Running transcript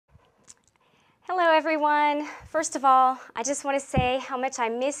Hello everyone. First of all, I just want to say how much I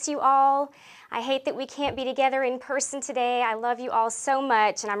miss you all. I hate that we can't be together in person today. I love you all so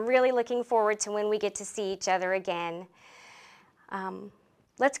much, and I'm really looking forward to when we get to see each other again.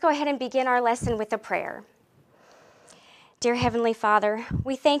 Let's go ahead and begin our lesson with a prayer. Dear Heavenly Father,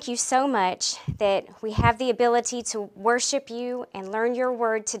 we thank you so much that we have the ability to worship you and learn your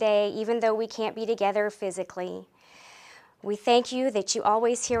word today, even though we can't be together physically. We thank you that you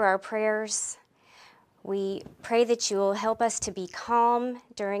always hear our prayers. We pray that you will help us to be calm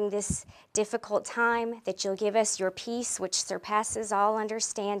during this difficult time, that you'll give us your peace, which surpasses all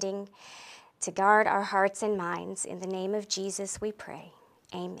understanding, to guard our hearts and minds. In the name of Jesus we pray.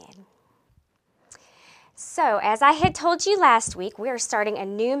 Amen. So, as I had told you last week, we are starting a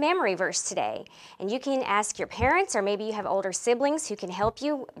new memory verse today. And you can ask your parents, or maybe you have older siblings who can help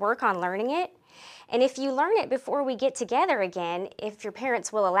you work on learning it. And if you learn it before we get together again, if your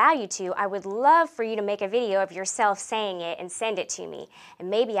parents will allow you to, I would love for you to make a video of yourself saying it and send it to me. And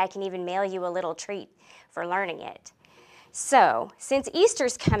maybe I can even mail you a little treat for learning it. So, since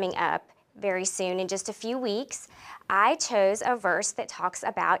Easter's coming up very soon, in just a few weeks, I chose a verse that talks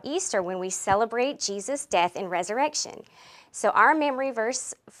about Easter when we celebrate Jesus' death and resurrection. So our memory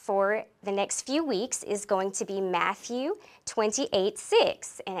verse for the next few weeks is going to be Matthew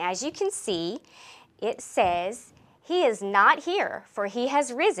 28:6. And as you can see, it says, "He is not here, for he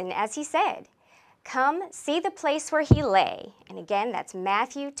has risen, as he said. Come, see the place where he lay." And again, that's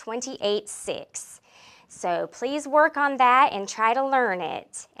Matthew 28:6. So please work on that and try to learn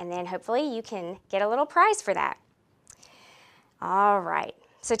it. And then hopefully you can get a little prize for that. All right.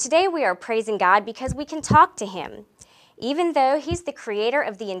 So today we are praising God because we can talk to him. Even though he's the creator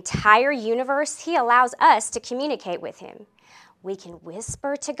of the entire universe, he allows us to communicate with him. We can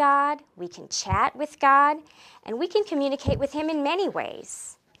whisper to God, we can chat with God, and we can communicate with him in many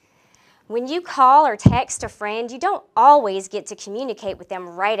ways. When you call or text a friend, you don't always get to communicate with them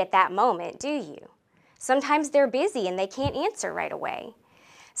right at that moment, do you? Sometimes they're busy and they can't answer right away.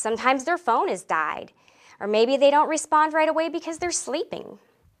 Sometimes their phone has died, or maybe they don't respond right away because they're sleeping.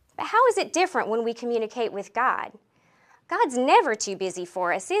 But how is it different when we communicate with God? God's never too busy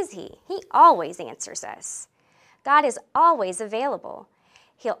for us, is he? He always answers us. God is always available.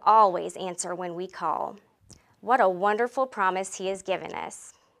 He'll always answer when we call. What a wonderful promise he has given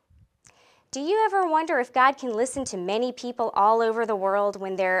us. Do you ever wonder if God can listen to many people all over the world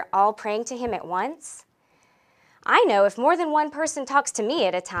when they're all praying to him at once? I know if more than one person talks to me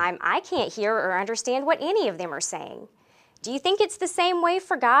at a time, I can't hear or understand what any of them are saying. Do you think it's the same way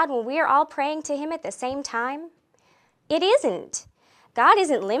for God when we are all praying to him at the same time? It isn't. God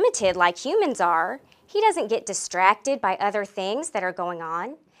isn't limited like humans are. He doesn't get distracted by other things that are going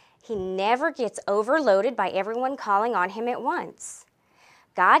on. He never gets overloaded by everyone calling on him at once.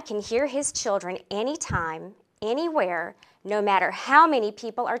 God can hear his children anytime, anywhere, no matter how many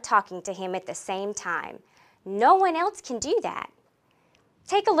people are talking to him at the same time. No one else can do that.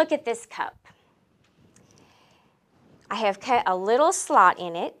 Take a look at this cup. I have cut a little slot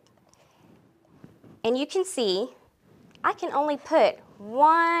in it, and you can see I can only put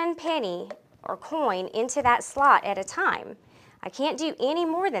 1 penny or coin into that slot at a time. I can't do any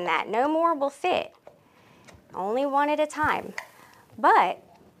more than that. No more will fit. Only one at a time. But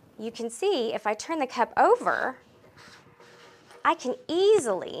you can see if I turn the cup over, I can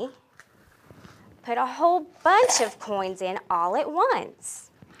easily put a whole bunch of coins in all at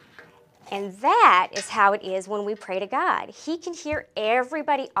once. And that is how it is when we pray to God. He can hear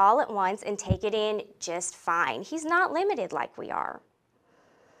everybody all at once and take it in just fine. He's not limited like we are.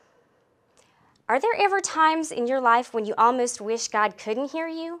 Are there ever times in your life when you almost wish God couldn't hear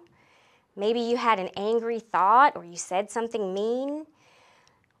you? Maybe you had an angry thought or you said something mean?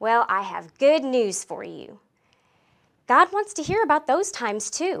 Well, I have good news for you. God wants to hear about those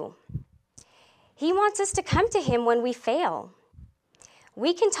times too. He wants us to come to him when we fail.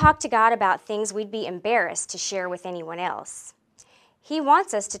 We can talk to God about things we'd be embarrassed to share with anyone else. He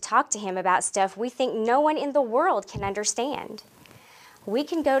wants us to talk to him about stuff we think no one in the world can understand. We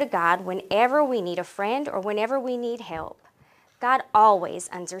can go to God whenever we need a friend or whenever we need help. God always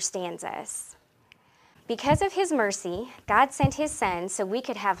understands us. Because of his mercy, God sent his Son so we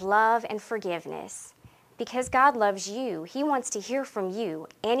could have love and forgiveness. Because God loves you, he wants to hear from you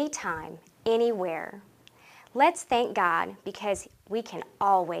anytime, anywhere. Let's thank God because we can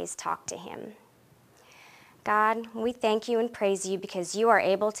always talk to him. God, we thank you and praise you because you are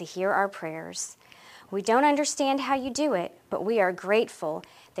able to hear our prayers. We don't understand how you do it, but we are grateful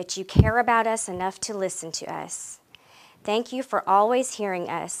that you care about us enough to listen to us. Thank you for always hearing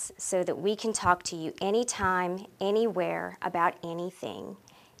us so that we can talk to you anytime, anywhere about anything.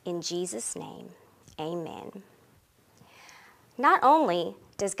 In Jesus' name, amen. Not only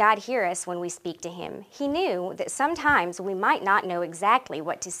does God hear us when we speak to him, he knew that sometimes we might not know exactly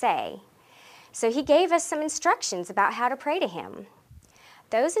what to say. So he gave us some instructions about how to pray to him.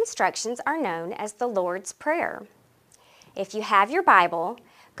 Those instructions are known as the Lord's Prayer. If you have your Bible,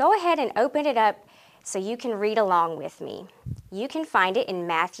 go ahead and open it up so you can read along with me. You can find it in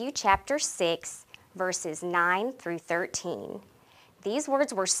Matthew chapter 6, verses 9 through 13. These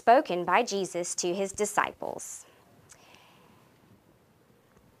words were spoken by Jesus to his disciples.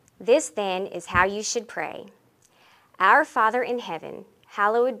 This then is how you should pray. Our Father in heaven,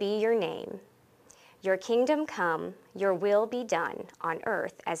 hallowed be your name. Your kingdom come, your will be done on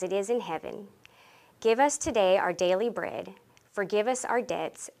earth as it is in heaven. Give us today our daily bread. Forgive us our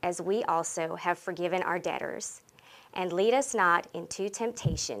debts as we also have forgiven our debtors. And lead us not into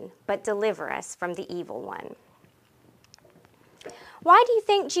temptation, but deliver us from the evil one. Why do you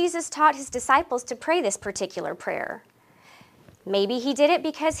think Jesus taught his disciples to pray this particular prayer? Maybe he did it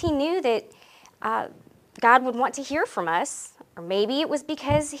because he knew that God would want to hear from us, or maybe it was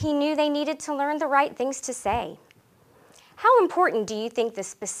because he knew they needed to learn the right things to say. How important do you think the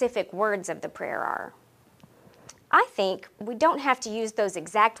specific words of the prayer are? I think we don't have to use those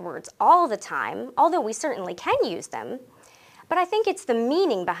exact words all the time, although we certainly can use them, but I think it's the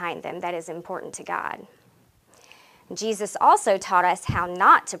meaning behind them that is important to God. Jesus also taught us how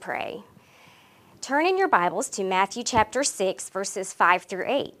not to pray. Turn in your Bibles to Matthew chapter 6, verses 5 through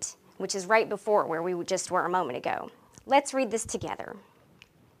 8, which is right before where we just were a moment ago. Let's read this together.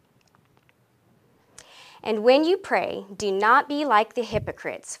 And when you pray, do not be like the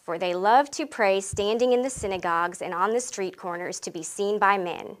hypocrites, for they love to pray standing in the synagogues and on the street corners to be seen by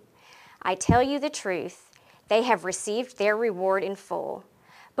men. I tell you the truth, they have received their reward in full.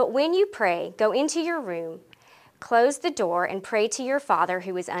 But when you pray, go into your room, close the door, and pray to your Father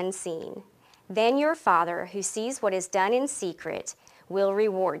who is unseen. Then your Father, who sees what is done in secret, will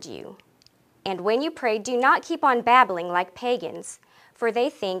reward you. And when you pray, do not keep on babbling like pagans, for they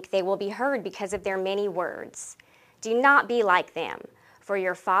think they will be heard because of their many words. Do not be like them, for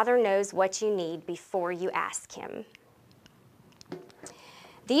your Father knows what you need before you ask him.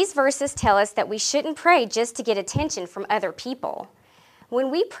 These verses tell us that we shouldn't pray just to get attention from other people.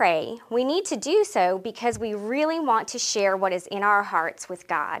 When we pray, we need to do so because we really want to share what is in our hearts with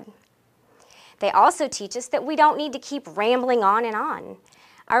God. They also teach us that we don't need to keep rambling on and on.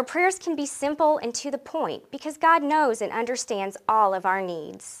 Our prayers can be simple and to the point because God knows and understands all of our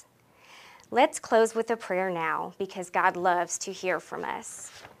needs. Let's close with a prayer now because God loves to hear from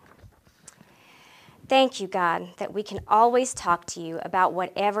us. Thank you, God, that we can always talk to you about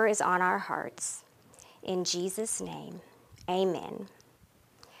whatever is on our hearts. In Jesus' name, amen.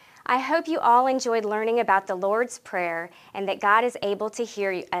 I hope you all enjoyed learning about the Lord's Prayer and that God is able to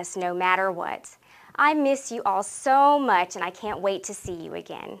hear us no matter what. I miss you all so much, and I can't wait to see you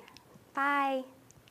again. Bye.